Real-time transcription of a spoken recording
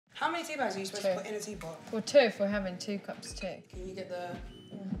How many tea bags are you supposed to put in a teapot? Well, 2 if we're having 2 cups of tea. Can you get the...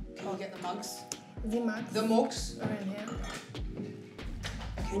 Can you get the mugs? The mugs? The mugs? Are in here.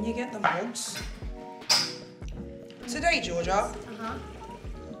 Can you get the mugs? Today, Jorja,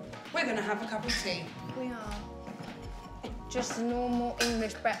 we're going to have a cup of tea. We are. Just a normal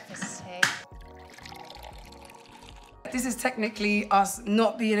English breakfast tea. This is technically us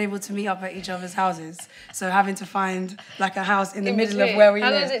not being able to meet up at each other's houses. So having to find like a house in the middle of where we live.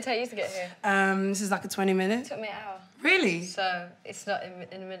 How long does it take you to get here? This is like a 20 minutes. It took me an hour. Really? So it's not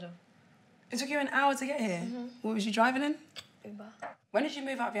in the middle. It took you an hour to get here? What was you driving in? Uber. When did you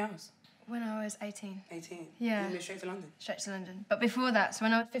move out of your house? When I was 18. 18? Yeah. You moved straight to London? Straight to London. But before that, so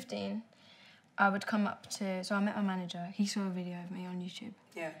when I was 15, I would come up to... So I met my manager. He saw a video of me on YouTube.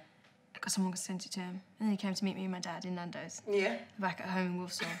 Yeah. Because someone sent it to him. And then he came to meet me and my dad in Nando's. Yeah. Back at home in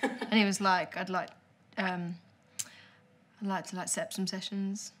Walsall. And he was like, I'd like to like set up some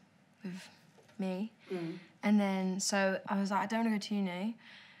sessions with me. And then, so I was like, I don't want to go to uni.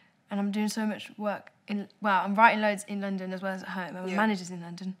 And I'm doing so much work in, well, I'm writing loads in London as well as at home. And my manager's in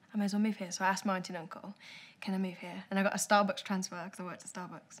London. I may as well move here. So I asked my auntie and uncle, can I move here? And I got a Starbucks transfer because I worked at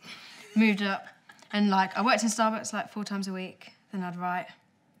Starbucks. Moved up. And like, I worked in Starbucks like 4 times a week. Then I'd write,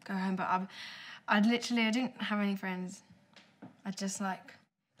 go home. But I didn't have any friends. I just like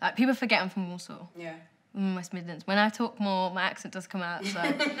people forget I'm from Walsall. Yeah. I'm West Midlands. When I talk more, my accent does come out, so.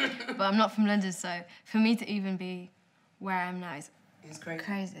 But I'm not from London, so for me to even be where I am now is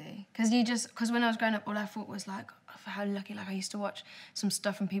crazy. Because when I was growing up, all I thought was like, oh, how lucky, like I used to watch some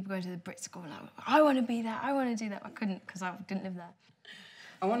stuff from people going to the Brit school, like, I want to be that, I want to do that. I couldn't, because I didn't live there.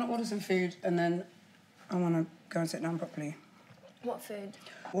 I want to order some food, and then I want to go and sit down properly. What food?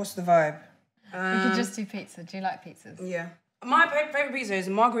 What's the vibe? We could just do pizza. Do you like pizzas? Yeah. My favourite pizza is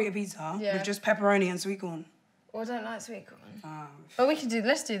a margherita pizza with just pepperoni and sweet corn. Well, I don't like sweet corn. But we could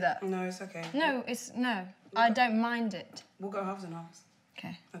let's do that. No, it's okay. No, I don't mind it. We'll go halves and halves.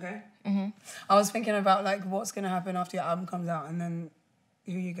 Okay. Okay? I was thinking about, like, what's going to happen after your album comes out, and then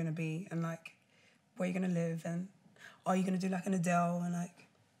who you're going to be, and, like, where you're going to live, and are you going to do, like, an Adele and, like,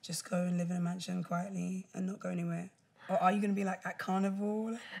 just go and live in a mansion quietly and not go anywhere? Or are you going to be, like, at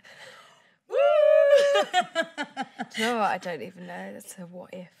Carnival? Like, woo! Do you know what? I don't even know. That's a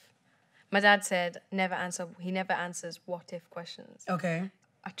what if. My dad said he never answers what if questions. Okay.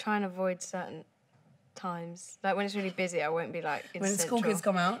 I try and avoid certain times. Like when it's really busy, I won't be like in When Central. school kids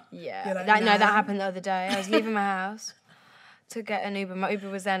come out? Yeah. Like, No, that happened the other day. I was leaving my house to get an Uber. My Uber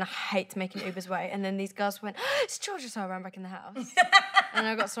was there and I hate making Ubers wait. And then these girls went, oh, it's Jorja, so I ran back in the house. And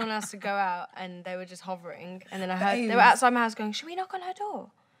I got someone else to go out and they were just hovering. And then I heard, they were outside my house going, should we knock on her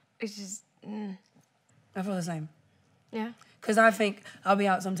door? It's just, I feel the same. Yeah. Because I think I'll be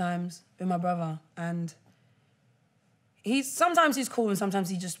out sometimes with my brother and sometimes he's cool and sometimes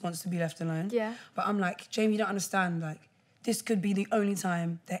he just wants to be left alone. Yeah. But I'm like, Jamie, you don't understand. Like, this could be the only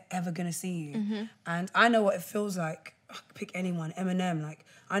time they're ever going to see you. And I know what it feels like. Pick anyone, Eminem. Like,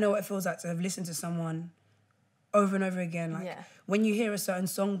 I know what it feels like to have listened to someone over and over again. Like, when you hear a certain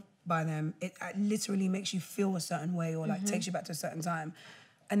song by them, it literally makes you feel a certain way or, like, takes you back to a certain time.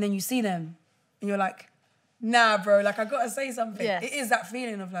 And then you see them and you're like, nah, bro, like, I got to say something. Yes. It is that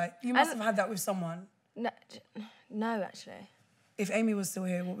feeling of, like, you must have had that with someone. No, actually. If Amy was still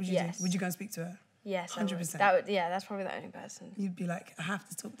here, what would you do? Would you go and speak to her? Yes, 100%. That's probably the only person. You'd be like, I have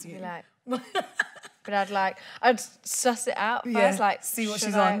to talk to you. Be like, but I'd suss it out first, like, see what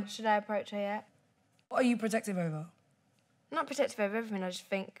she's on. Should I approach her yet? What are you protective over? Not protective over everything, I just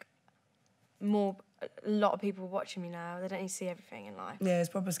think a lot of people watching me now, they don't need to see everything in life. Yeah, it's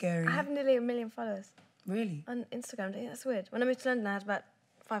proper scary. I have nearly 1 million followers. Really? On Instagram, I think that's weird. When I moved to London, I had about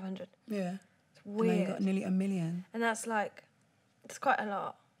 500. Yeah. It's weird. And then you got nearly 1 million. And that's like, it's quite a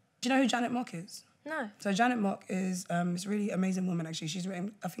lot. Do you know who Janet Mock is? No. So Janet Mock is this really amazing woman, actually.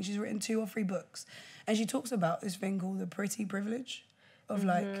 I think she's written 2 or 3 books. And she talks about this thing called the pretty privilege of,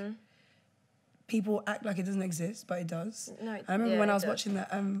 like, people act like it doesn't exist, but it does. No, I remember when I was watching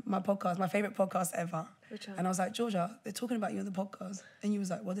my podcast, my favourite podcast ever. Which one? And I was like, Jorja, they're talking about you on the podcast. And you was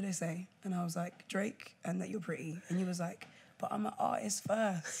like, what did they say? And I was like, Drake, and that you're pretty. And you was like, but I'm an artist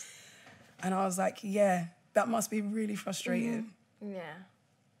first. And I was like, yeah, that must be really frustrating. Yeah.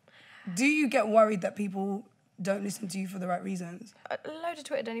 Do you get worried that people don't listen to you for the right reasons? A load of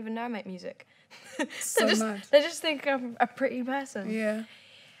Twitter don't even know I make music. Mad. They just think I'm a pretty person. Yeah.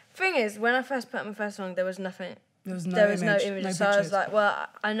 Thing is, when I first put out my first song, there was nothing. There was no image. No so I was like, well,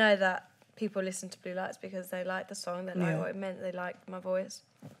 I know that people listen to Blue Lights because they like the song, they like what it meant, they like my voice.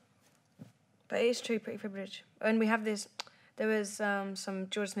 But it is true, pretty privilege. And we have this, there was some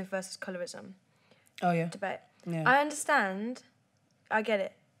Jorja Smith versus colorism debate. Yeah. Yeah. I understand, I get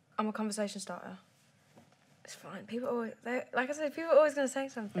it. I'm a conversation starter. It's fine. People always, like I said, people are always going to say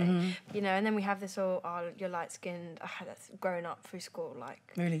something, you know. And then we have this all, oh, you're light skinned. I had that growing up through school,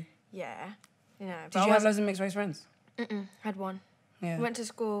 like. Really? Yeah, you know. Did you have loads of mixed race friends? Had one. Yeah. Went to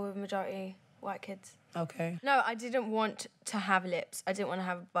school with majority white kids. Okay. No, I didn't want to have lips. I didn't want to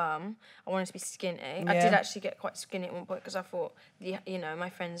have a bum. I wanted to be skinny. Yeah. I did actually get quite skinny at one point because I thought, you know, my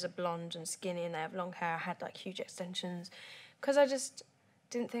friends are blonde and skinny and they have long hair. I had like huge extensions because I just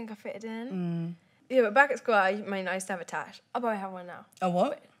didn't think I fitted in. Yeah, but back at school, I used to have a tash. I probably have one now. A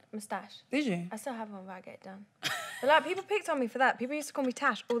what? Moustache. Did you? I still have one, but I get it done. But like, people picked on me for that. People used to call me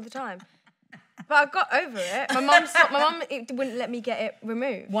Tash all the time. But I got over it. My mum wouldn't let me get it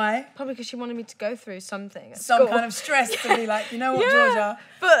removed. Why? Probably because she wanted me to go through something. Some kind of stress to be like, you know what, Jorja?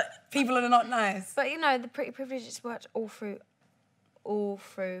 But people are not nice. But you know, the pretty privilege has worked all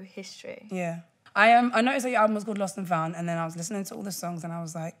through history. Yeah. I noticed that your album was called Lost and Found, and then I was listening to all the songs and I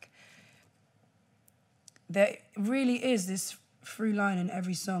was like, there really is this through line in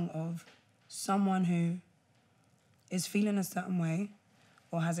every song of someone who is feeling a certain way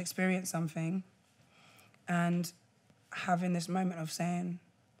or has experienced something and having this moment of saying,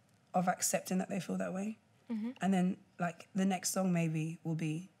 of accepting that they feel that way. And then like the next song maybe will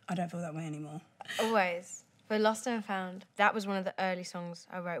be, I don't feel that way anymore. Always. But Lost and Found, that was one of the early songs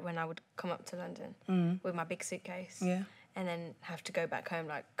I wrote when I would come up to London with my big suitcase. Yeah. And then have to go back home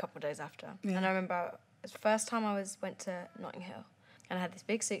like a couple of days after. Yeah. And I remember it was the first time I went to Notting Hill. And I had this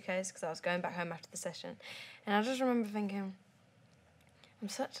big suitcase because I was going back home after the session. And I just remember thinking, I'm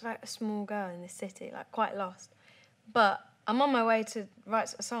such like a small girl in this city, like quite lost. But I'm on my way to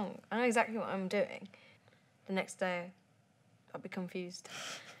write a song. I know exactly what I'm doing. The next day, I'll be confused.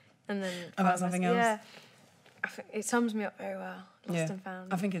 And then... About something else? Yeah. I think it sums me up very well. Lost and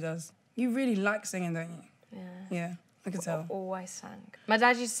Found. I think it does. You really like singing, don't you? Yeah. Yeah, I can tell. I always sang. My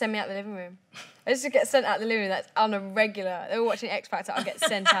dad used to send me out the living room. I used to get sent out the living room. That's on a regular. They were watching X Factor. I'd get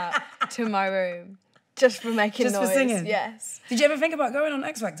sent out to my room just for making noise. Just for singing? Yes. Did you ever think about going on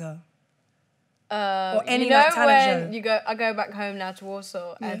X Factor? Or any you know like, talent when show? I go back home now to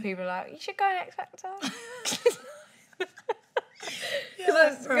Warsaw and people are like, you should go on X Factor.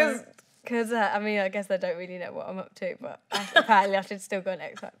 Because, I mean, I guess they don't really know what I'm up to, but apparently I should still go on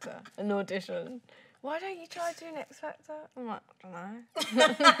X Factor and audition. Why don't you try doing X Factor? I'm like, I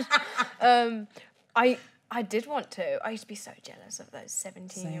don't know. I did want to. I used to be so jealous of those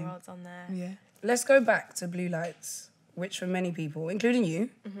 17-year-olds on there. Yeah. Let's go back to Blue Lights, which for many people, including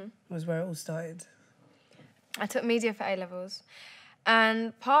you, was where it all started. I took media for A-levels.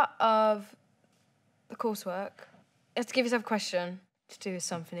 And part of the coursework is to give yourself a question to do with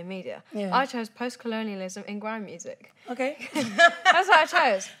something in media. Yeah. I chose post-colonialism in grime music. Okay. That's what I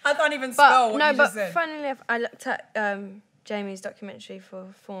chose. I can't even spell what you just said. Funnily enough, I looked at Jamie's documentary for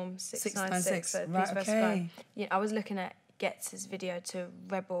Form 696. Right, okay. Yeah, I was looking at Getz's video to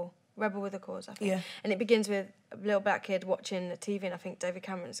Rebel with a Cause, I think. Yeah. And it begins with a little black kid watching the TV, and I think David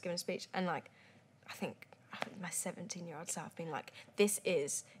Cameron's giving a speech, and like, I think my 17-year-old self being like, this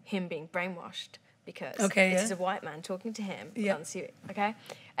is him being brainwashed. Because this is a white man talking to him. Yeah. Can't see it, okay?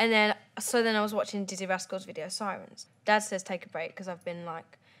 And then I was watching Dizzy Rascal's video, Sirens. Dad says take a break because I've been,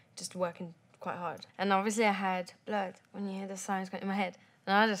 like, just working quite hard. And obviously I had blood when you hear the sirens going in my head.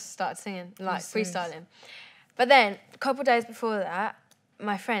 And I just started singing, like, freestyling. But then, a couple of days before that,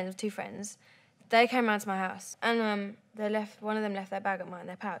 my friends, 2 friends, they came round to my house. And one of them left their bag in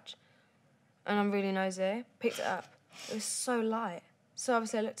their pouch. And I'm really nosy, picked it up. It was so light. So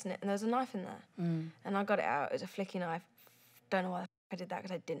obviously I looked in it and there was a knife in there. And I got it out. It was a flicky knife. Don't know why I did that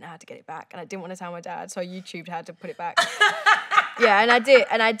because I didn't know how to get it back. And I didn't want to tell my dad, so I YouTubed how to put it back. Yeah, and I did.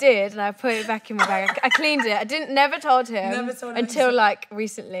 And I put it back in my bag. I cleaned it. Never told him until like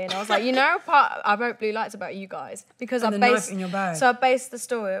recently. And I was like, you know, I wrote Blue Lights about you guys. Because knife in your bag. So I based the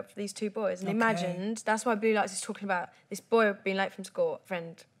story of these 2 boys and imagined, that's why Blue Lights is talking about this boy being late from school,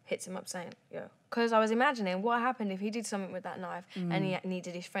 friend hits him up saying, yo. Because I was imagining what happened if he did something with that knife and he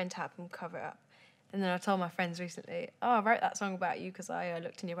needed his friend to help him cover it up. And then I told my friends recently, I wrote that song about you because I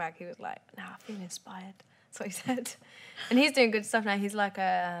looked in your bag. He was like, nah, I feel inspired. That's what he said. And he's doing good stuff now. He's like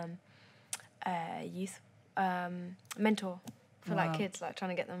a youth mentor for like kids, like trying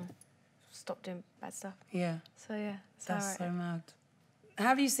to get them stop doing bad stuff. Yeah. So yeah. That's so mad.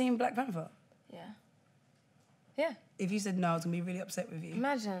 Have you seen Black Panther? Yeah. Yeah. If you said no, I was going to be really upset with you.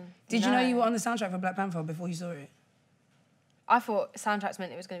 Imagine. Did you know you were on the soundtrack for Black Panther before you saw it? I thought soundtracks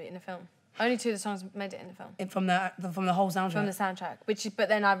meant it was going to be in the film. Only 2 of the songs made it in the film. From the whole soundtrack? From the soundtrack. But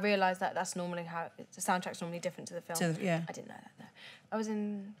then I realised that that's normally how... The soundtrack's normally different to the film. Yeah. I didn't know that, though. I was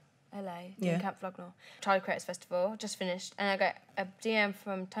in LA, doing Camp Vlognall. Child Creators Festival, just finished, and I got a DM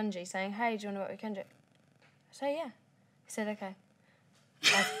from Tunji saying, hey, do you want to work with Kendrick? I said, yeah. He said, okay.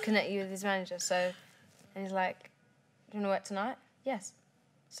 I'll connect you with his manager. So, and he's like, do you want to work tonight? Yes.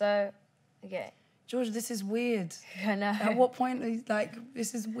 So, okay. George, this is weird. I know. At what point,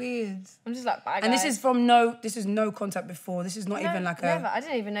 this is weird. I'm just like, bye, guys. And this is no contact before. This is not even like never. I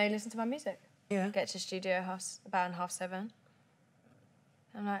didn't even know you listened to my music. Yeah. Get to studio house about 6:30.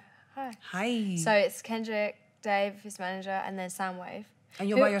 I'm like, hi. Hi. So it's Kendrick, Dave, his manager, and then Soundwave. And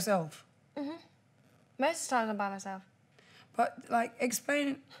you're by yourself? Mm-hmm. Most of the time I'm by myself. But, like,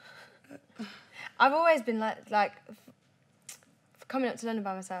 explain... I've always been like coming up to London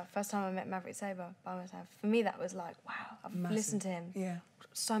by myself. First time I met Maverick Sabre by myself. For me, that was like, wow, I've listened to him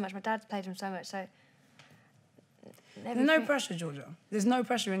so much. My dad's played him so much, so... There's no pressure, Jorja. There's no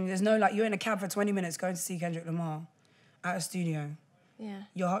pressure, and there's no, like, you're in a cab for 20 minutes going to see Kendrick Lamar at a studio. Yeah.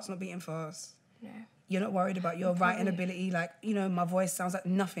 Your heart's not beating fast. No. You're not worried about your writing ability, like, you know, my voice sounds like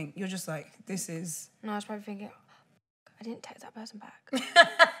nothing. You're just like, this is... No, I was probably thinking, I didn't text that person back.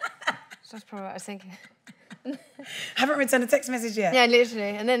 So that's probably what I was thinking. Haven't returned a text message yet. Yeah,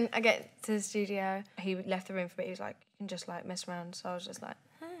 literally. And then I get to the studio. He left the room for a bit. He was like, you can just like mess around. So I was just like,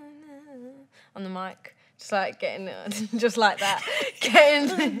 on the mic, just like getting, just like that, getting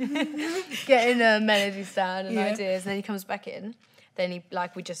a melody sound and ideas. And then he comes back in. Then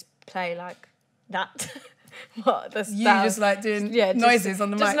we just play like that. What the you just like doing noises on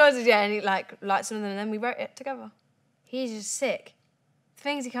the mic. Just noises, yeah. And he like some of them. And then we wrote it together. He's just sick. The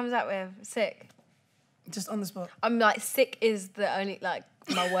things he comes out with, sick. Just on the spot. I'm like, sick is the only, like,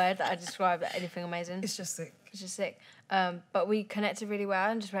 my word that I describe anything amazing. It's just sick. It's just sick. But we connected really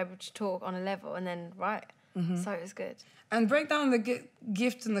well and just were able to talk on a level and then write. Mm-hmm. So it was good. And break down the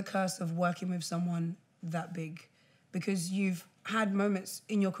gift and the curse of working with someone that big. Because you've had moments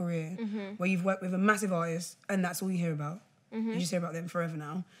in your career where you've worked with a massive artist and that's all you hear about. Mm-hmm. You just hear about them forever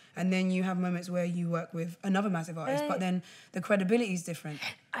now. And then you have moments where you work with another massive artist, but then the credibility is different.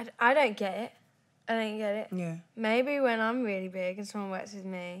 I don't get it. I don't get it. Yeah. Maybe when I'm really big and someone works with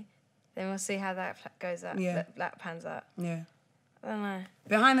me, then we'll see how that goes up. Yeah. That pans out. Yeah. I don't know.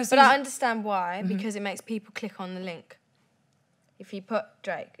 Behind the scenes... But I understand why, because it makes people click on the link. If you put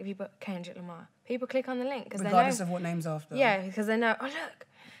Drake, if you put Kendrick Lamar, people click on the link because they know... Regardless of what name's after. Yeah, because they know, oh, look.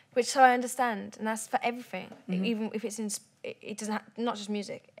 Which, so I understand. And that's for everything. Even if it's in... It doesn't have... Not just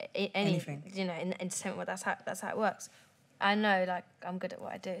music. Anything. You know, in the entertainment world, that's how it works. I know, like, I'm good at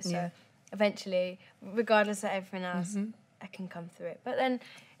what I do, so... Eventually, regardless of everything else, I can come through it. But then,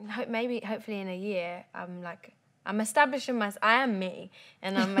 hopefully in a year, I'm establishing myself. I am me,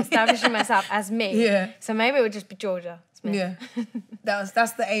 and I'm establishing myself as me. Yeah. So maybe it would just be Jorja Smith. Yeah.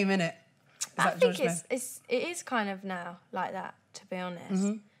 That's the aim, innit? I think it is kind of now like that, to be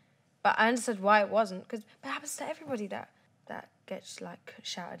honest. But I understood why it wasn't, because it happens to everybody that gets like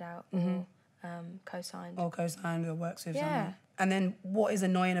shouted out or co-signed. Or co-signed or works with someone. And then what is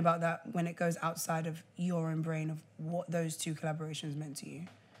annoying about that when it goes outside of your own brain of what those two collaborations meant to you?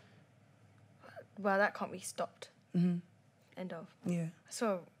 Well, that can't be stopped. End of. Yeah. I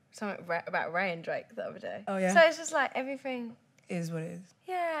saw something about Ray and Drake the other day. Oh, yeah? So it's just like everything... Is what it is.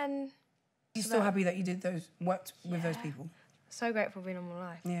 Yeah, and... You're still happy that you worked with those people? So grateful being on my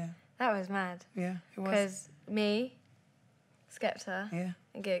life. Yeah. That was mad. Yeah, it was. Because me, Skepta,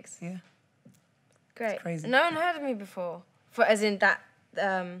 and Giggs. Yeah. Great. It's crazy. No one heard of me before. As in that,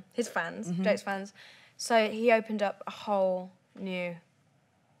 his fans, Drake's fans. So he opened up a whole new,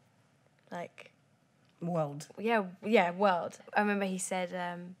 like... World. Yeah, world. I remember he said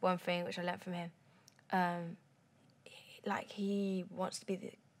one thing which I learnt from him. He wants to be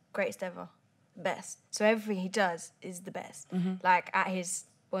the greatest ever, best. So everything he does is the best. Like at his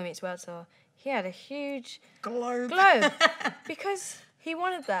Boy Meets World tour, he had a huge globe because he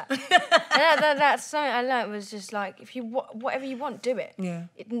wanted that. And that's something I learnt was just like, if you whatever you want, do it. Yeah.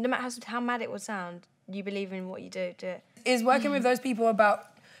 No matter how mad it would sound, you believe in what you do it. Is working with those people about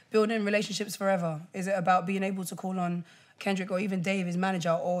building relationships forever? Is it about being able to call on Kendrick or even Dave, his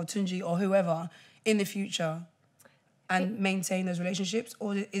manager, or Tunji or whoever in the future and maintain those relationships?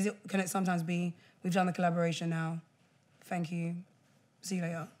 Or can it sometimes be, we've done the collaboration now, thank you, see you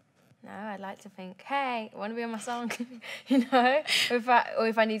later? No, I'd like to think, hey, want to be on my song? You know? Or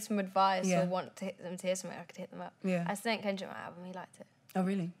if I need some advice or want them to hear something, I could hit them up. Yeah. I sent Kendrick my album, he liked it. Oh,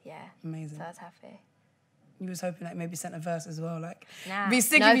 really? Yeah. Amazing. So I was happy. You was hoping that maybe sent a verse as well, like... Nah, be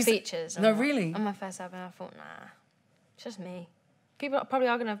sick no features. No, really? On my first album, I thought, nah, it's just me. People probably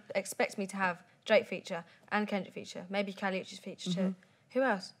are going to expect me to have Drake feature and Kendrick feature, maybe Kali Uchis feature too. Who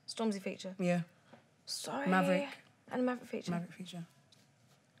else? Stormzy feature. Yeah. Sorry. Maverick. And Maverick feature. Maverick feature.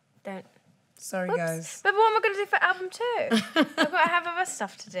 Don't. Sorry, Oops. guys. But what am I going to do for album 2? I've got to have other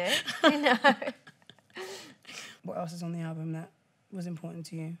stuff to do, you know. What else is on the album that was important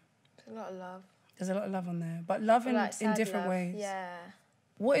to you? There's a lot of love. There's a lot of love on there, but love in, like in different love. ways. Yeah.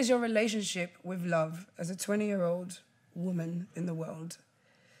 What is your relationship with love as a 20-year-old woman in the world?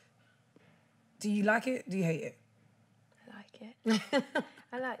 Do you like it? Do you hate it? I like it.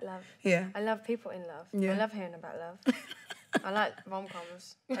 I like love. Yeah. I love people in love. Yeah. I love hearing about love. I like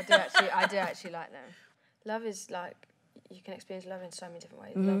rom-coms. I do actually like them. Love is like, you can experience love in so many different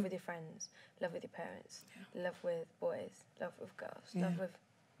ways. Love with your friends, love with your parents, love with boys, love with girls, love with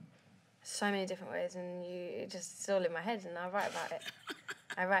so many different ways, and it's all in my head, and I write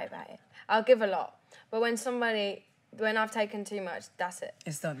about it. I'll give a lot, but when I've taken too much, that's it.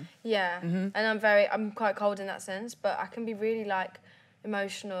 It's done. Yeah, and I'm quite cold in that sense, but I can be really like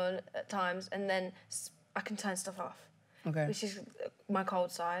emotional at times, and then I can turn stuff off. Okay. Which is my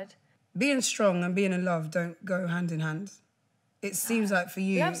cold side. Being strong and being in love don't go hand in hand. It seems like for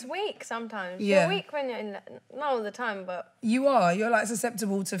you... Love's weak sometimes. Yeah. You're weak when you're in love. Not all the time, but... You are. You're like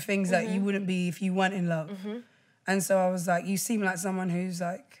susceptible to things that you wouldn't be if you weren't in love. And so I was like, you seem like someone who's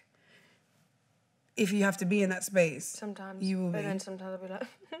like, if you have to be in that space, sometimes you will be. But then sometimes I'll be like,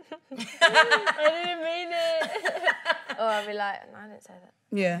 I didn't mean it. Or I'll be like, no, I didn't say that.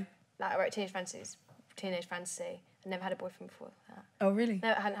 Yeah. Like I wrote Teenage Fantasy. I never had a boyfriend before that. Oh, really?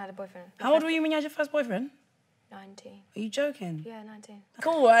 No, I hadn't had a boyfriend. How old were you when you had your first boyfriend? 19. Are you joking? Yeah, 19.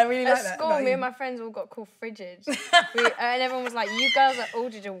 Cool, I really like that. At school, me and my friends all got called frigid. And everyone was like, you girls are all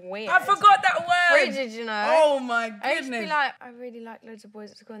just weird. I forgot that word. Frigid, you know. Oh my goodness. I used to be like, I really liked loads of boys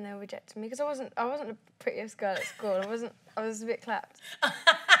at school and they were rejecting me because I wasn't the prettiest girl at school. I was a bit clapped.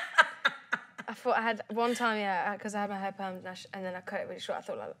 I thought I had one time, because I had my hair permed and then I cut it really short. I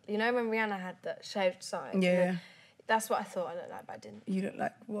thought, like, you know when Rihanna had that shaved side? Yeah. You know, that's what I thought I looked like, but I didn't. You look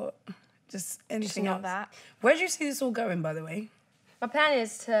like what? Just anything not else? that. Where do you see this all going, by the way? My plan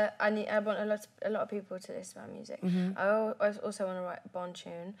is I want a lot of people to listen to my music. I also want to write a Bond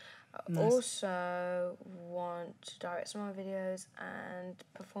tune. I also want to direct some of my videos and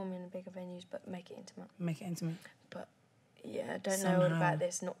perform in bigger venues, but make it intimate. Make it intimate. But yeah, I don't know all about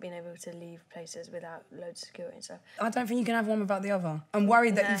this, not being able to leave places without loads of security and stuff. I don't think you can have one without the other. I'm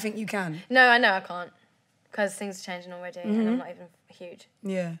worried that you think you can. No, I know I can't. Because things are changing already and I'm not even huge.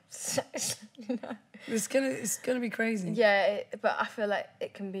 Yeah. You know? It's gonna be crazy. Yeah, but I feel like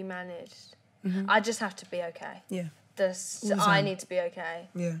it can be managed. I just have to be okay. Yeah. I need to be okay.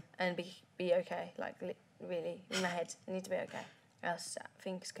 Yeah. And be okay, like really, in my head. I need to be okay. Else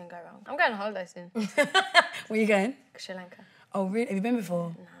things can go wrong. I'm going on holiday soon. Where are you going? Sri Lanka. Oh, really? Have you been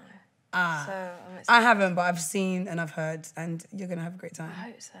before? No. Ah. So I'm excited. I haven't, but I've seen and I've heard, and you're gonna have a great time. I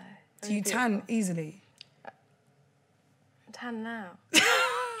hope so. Do you tan easily? I'm tan now.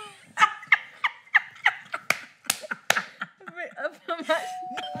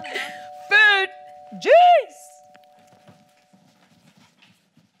 Food! Jeez!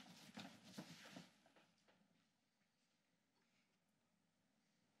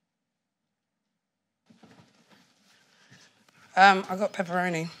 I got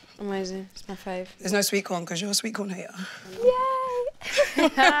pepperoni. Amazing. It's my fave. There's no sweet corn because you're a sweet corn hater.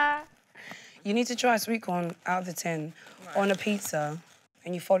 Yay! You need to try sweet corn out of the tin on a pizza,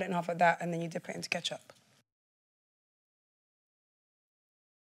 and you fold it in half like that, and then you dip it into ketchup.